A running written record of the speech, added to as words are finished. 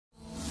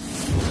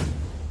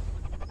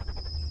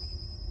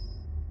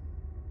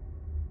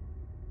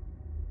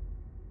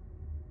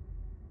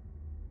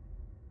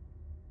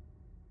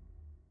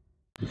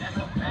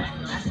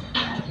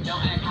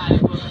Don't act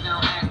Hollywood,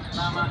 don't act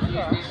about my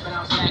business, but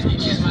I'm slacking.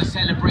 It's my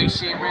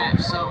celebration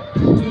rap, so.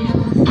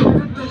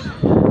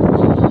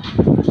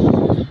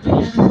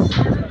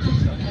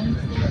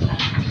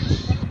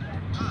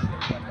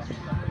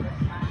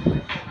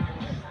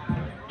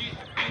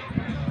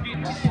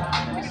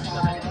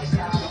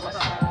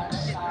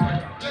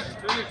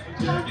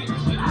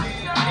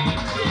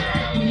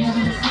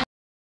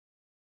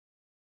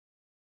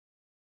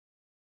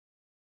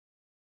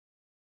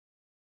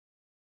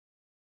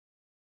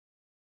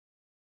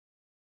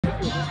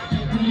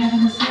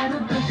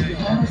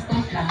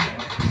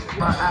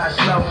 My eyes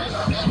low,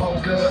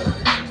 smoke good,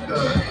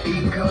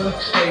 eat good,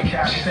 steak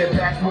out. Step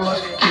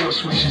backwards, kill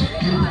switching.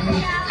 You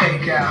eat,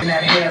 take out. And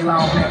that hair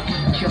long,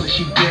 that killer,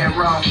 she dead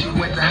wrong. She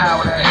went to high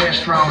with her hair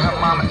strong. Her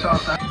mama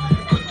taught her.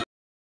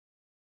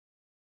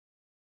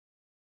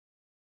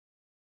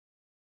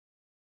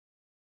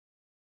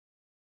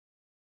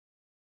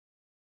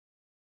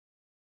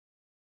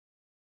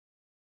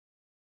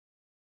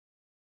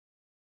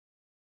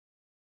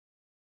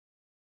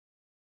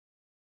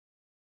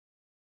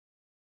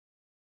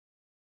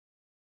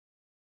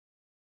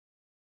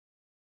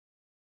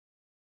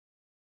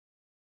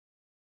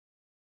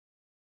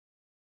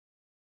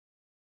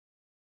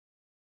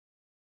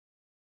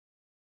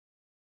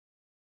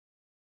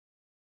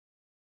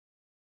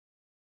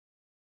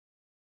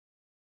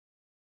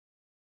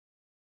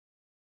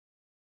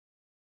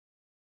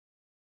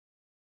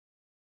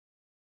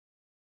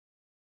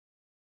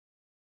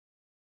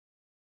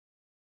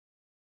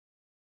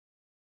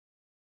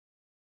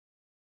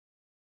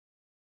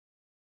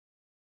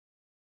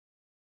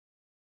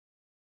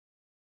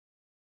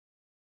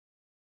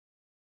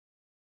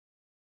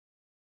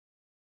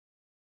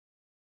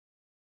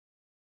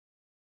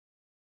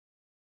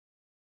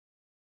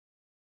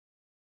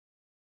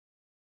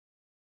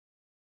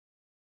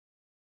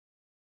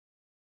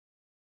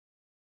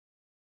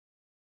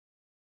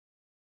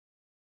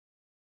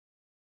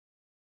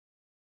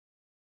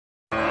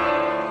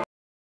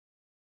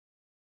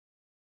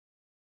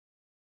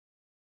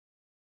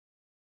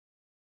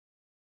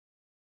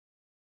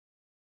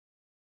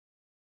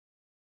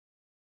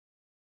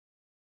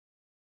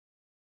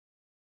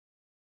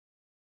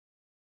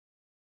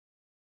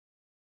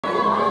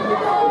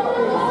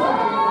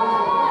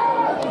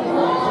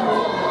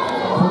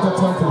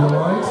 Turn to the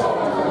right.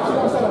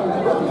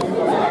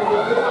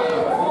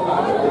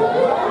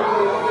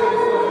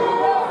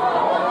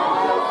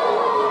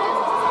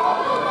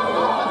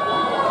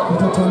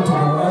 Turn to the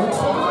right.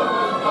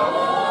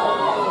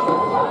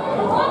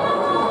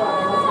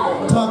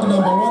 Tag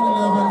number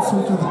 111,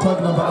 switch to the tag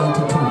number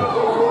 82.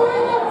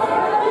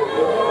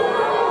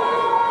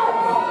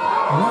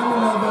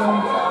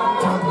 111,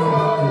 tag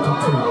number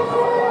 82.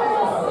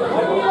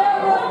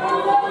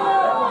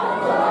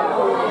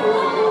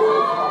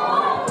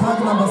 Tag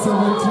number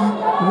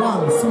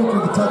 71, switch to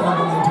the tag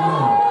number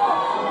 99.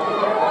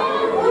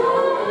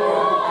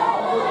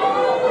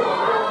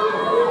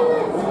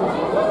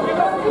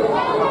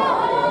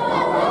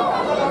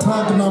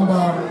 Tag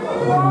number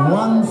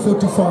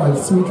 145,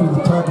 switch with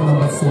the tag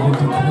number 73.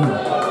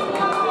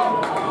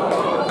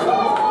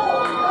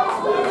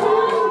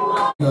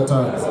 Your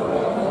tags,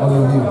 all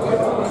of you.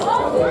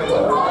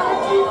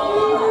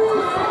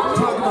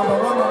 Tag number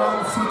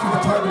 101, switch with the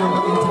tag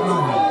number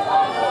 89.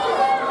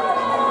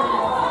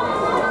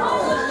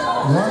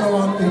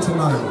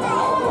 10189.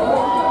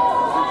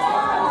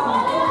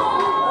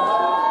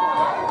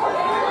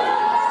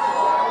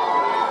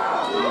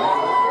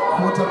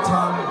 Quarter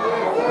time.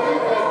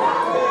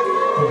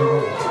 To the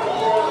right.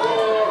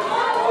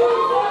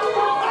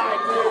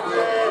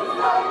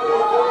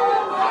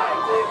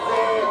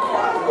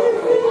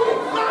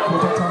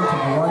 Quarter time to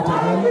the right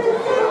again.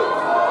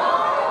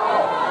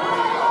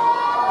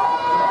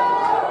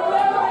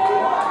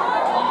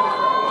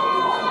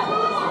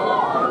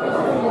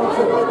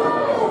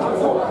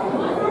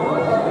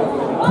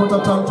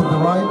 Quarter time to the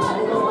right.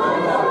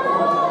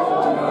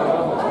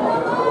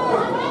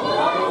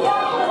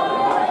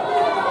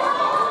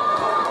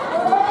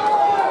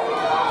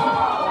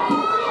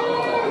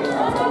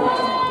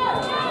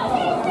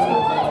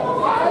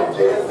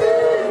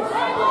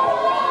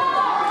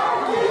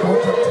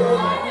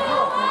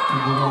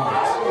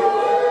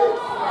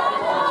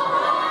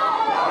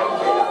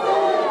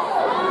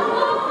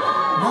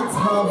 Let's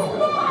have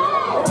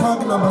tag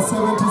number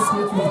 70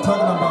 switch with tag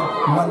number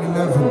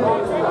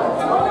 111.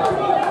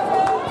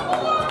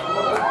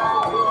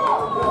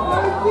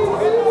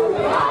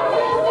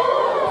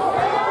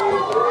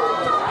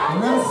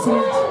 Next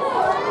switch,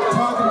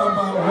 tag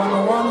number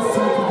 101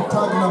 switch with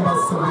tag number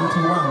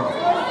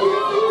 71.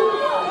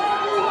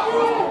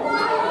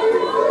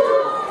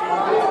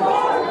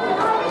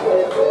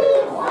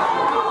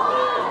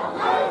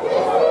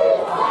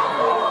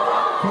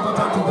 Quarter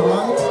time to the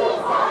right.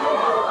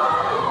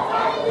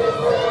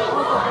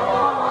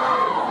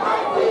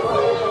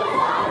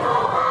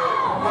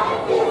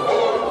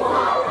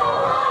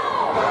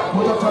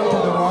 Quarter time to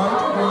the right.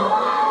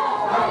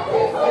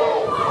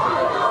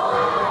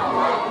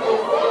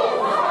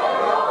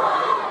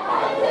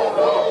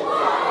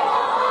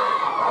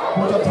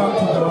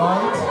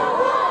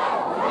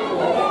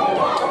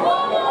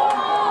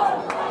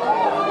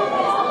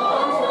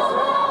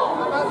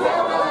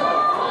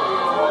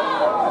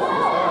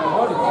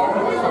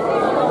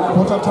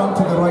 Put a turn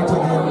to the right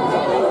again.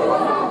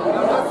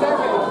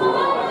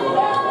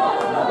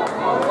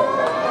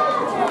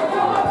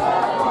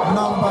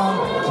 Number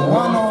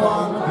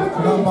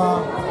 101, number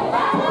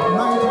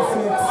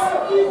 96,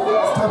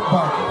 step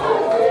back.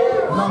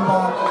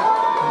 Number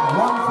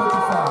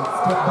 145,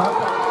 step back.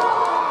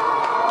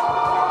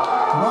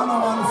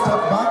 101,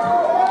 step back.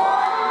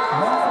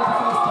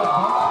 145, step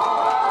back.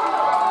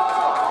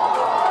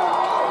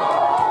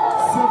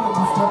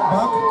 70, step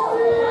back.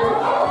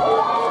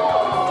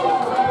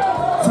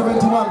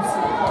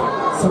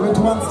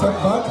 71, step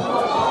back.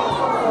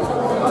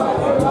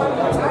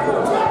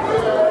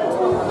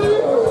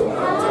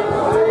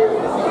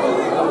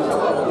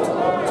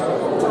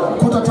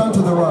 Put a turn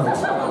to the right.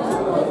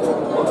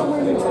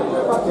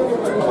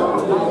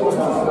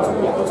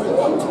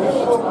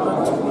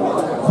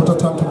 Put a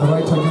turn to the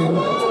right again.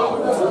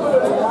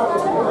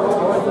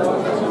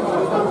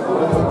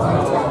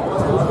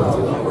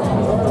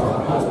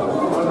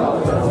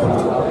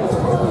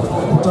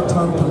 Put a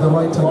turn to the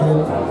right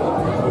again.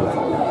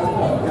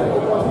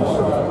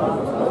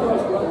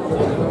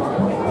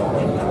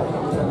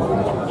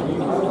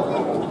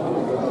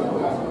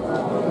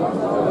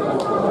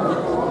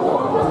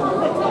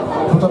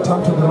 Put a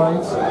turn to the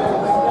right.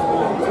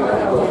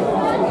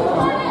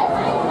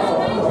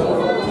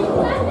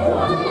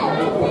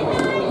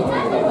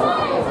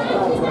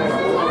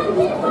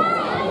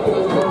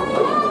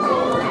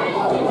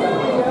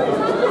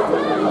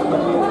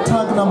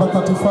 Tag number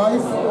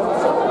 35.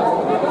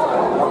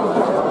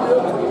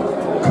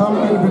 Come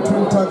in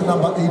between tag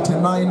number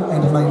 89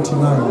 and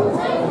 99.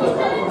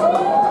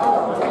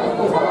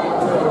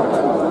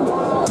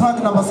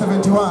 Tag number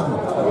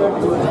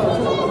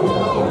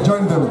 71.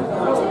 Join them.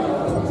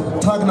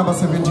 Tag number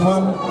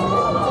 71.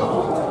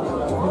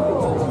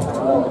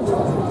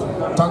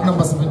 Tag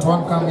number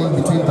 71, come in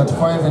between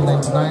 35 and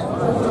 99.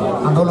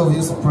 And all of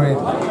you spread.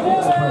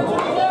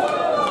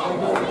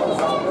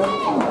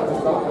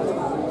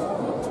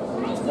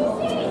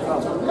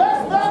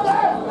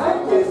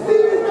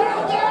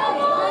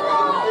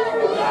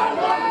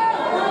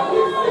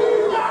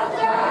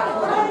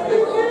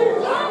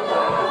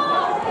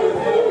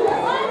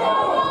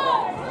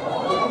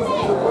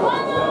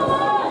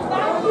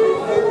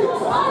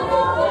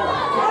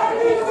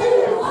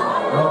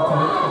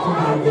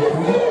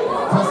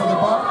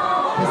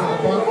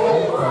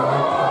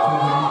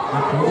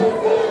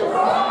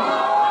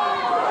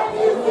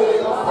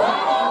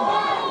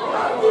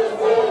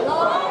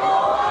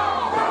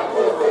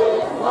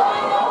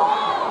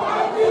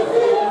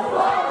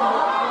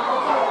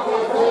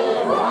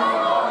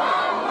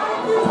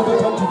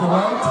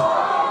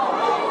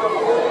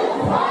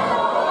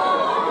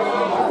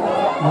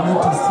 You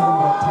need to see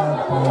what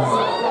tag is.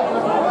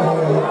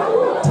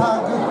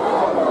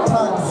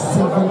 Tag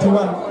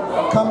 71.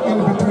 Come in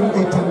between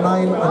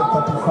 89 and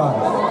 35.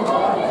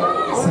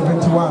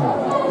 71.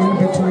 In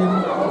between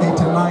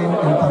 89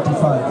 and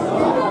 35.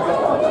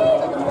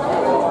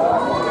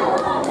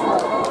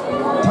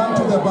 Turn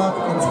to the back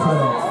and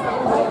spread out.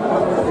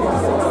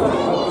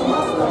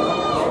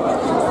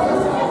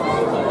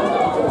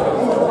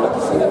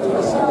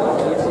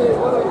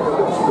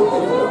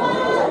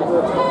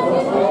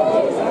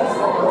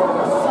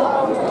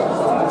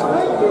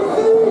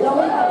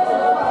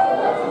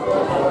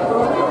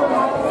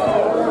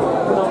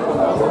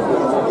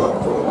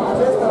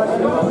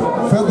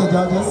 The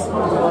judges,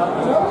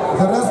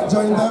 the rest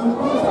join them,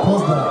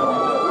 pose them.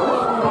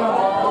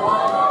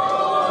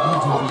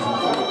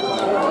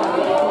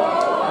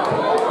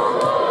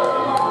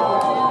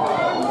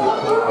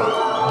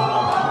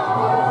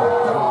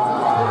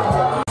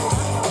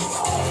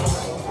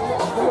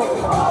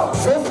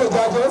 Face the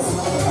judges.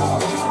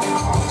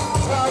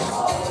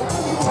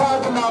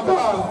 Tag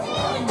number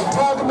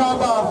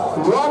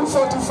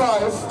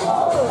 145,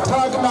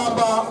 tag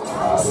number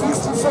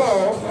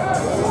 64.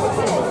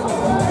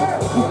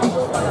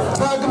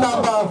 Tag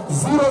number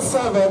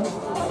 07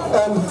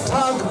 and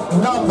tag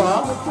number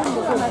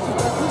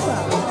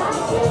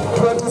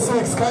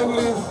 26.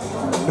 Kindly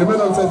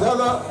remain on side. The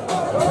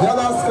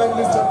others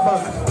kindly step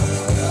back.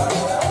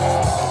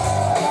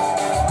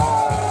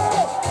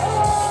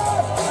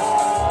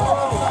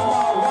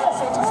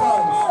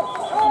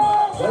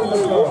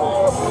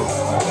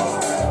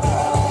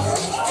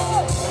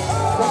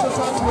 Turn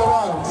to your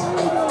right.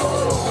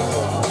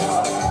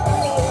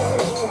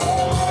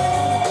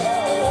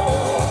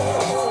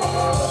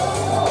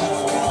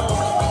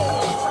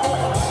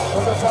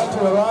 Turn to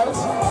the right.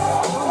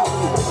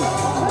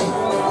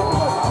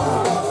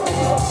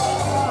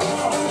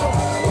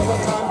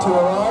 Turn to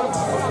the right.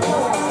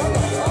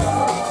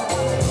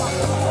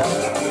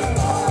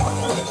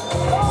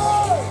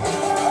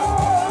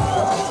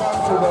 Turn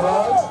to the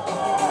right.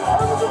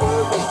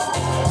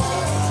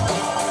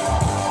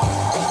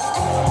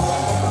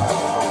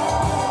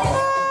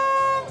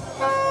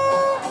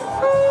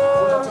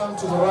 Turn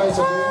to the right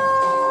again.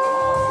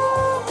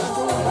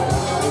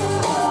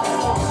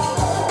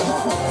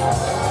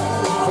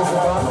 Face the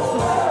back.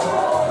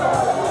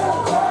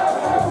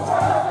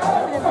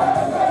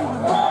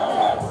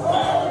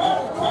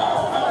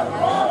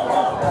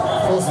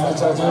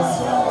 judges.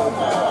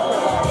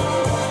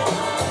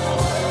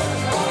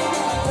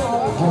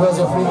 Give us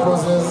your free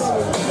poses.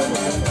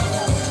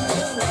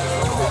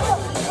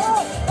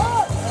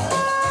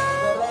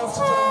 The last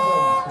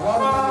jungle.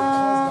 1 minute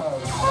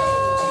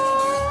close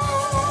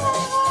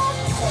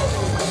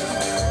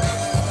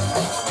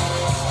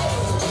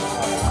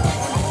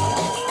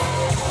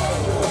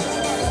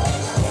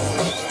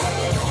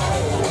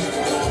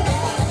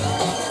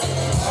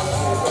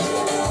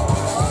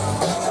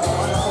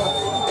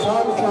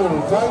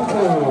Thank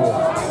you.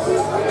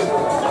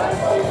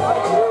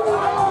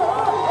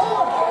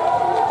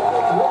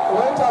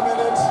 Wait a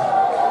minute.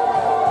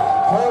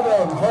 Hold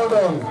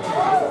on.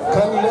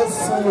 Can you let's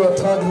see your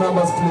tag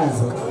numbers, please?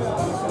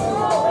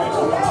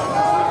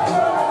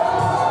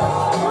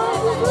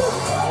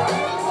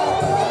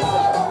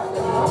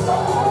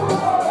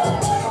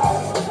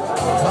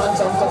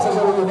 Bantam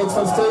category next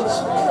on stage.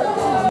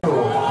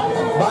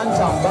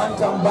 Bantam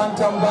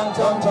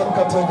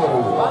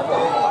category.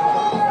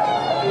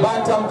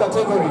 Bantam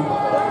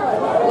category.